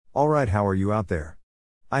Alright, how are you out there?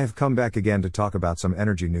 I have come back again to talk about some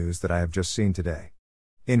energy news that I have just seen today.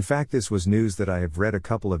 In fact, this was news that I have read a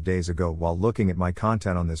couple of days ago while looking at my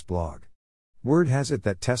content on this blog. Word has it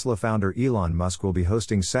that Tesla founder Elon Musk will be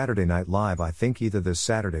hosting Saturday Night Live, I think either this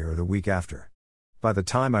Saturday or the week after. By the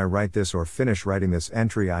time I write this or finish writing this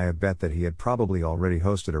entry, I have bet that he had probably already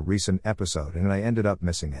hosted a recent episode and I ended up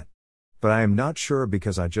missing it. But I am not sure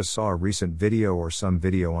because I just saw a recent video or some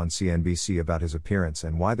video on CNBC about his appearance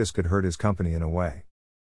and why this could hurt his company in a way.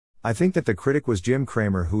 I think that the critic was Jim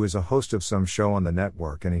Cramer, who is a host of some show on the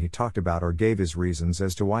network, and he talked about or gave his reasons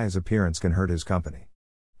as to why his appearance can hurt his company.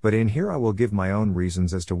 But in here I will give my own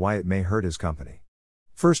reasons as to why it may hurt his company.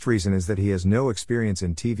 First reason is that he has no experience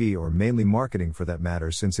in TV or mainly marketing for that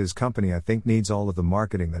matter, since his company I think needs all of the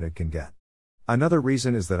marketing that it can get. Another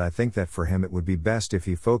reason is that I think that for him it would be best if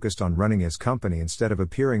he focused on running his company instead of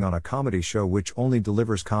appearing on a comedy show which only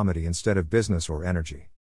delivers comedy instead of business or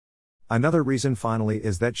energy. Another reason finally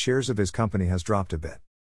is that shares of his company has dropped a bit.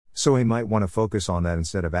 So he might want to focus on that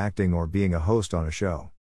instead of acting or being a host on a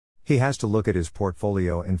show. He has to look at his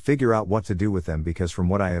portfolio and figure out what to do with them, because from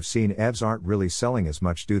what I have seen, EVs aren't really selling as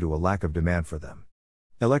much due to a lack of demand for them.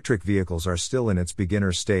 Electric vehicles are still in its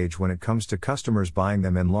beginner stage when it comes to customers buying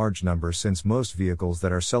them in large numbers, since most vehicles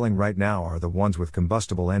that are selling right now are the ones with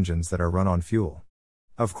combustible engines that are run on fuel.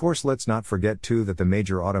 Of course, let's not forget too that the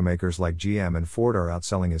major automakers like GM and Ford are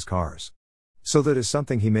outselling his cars. So that is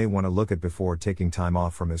something he may want to look at before taking time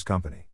off from his company.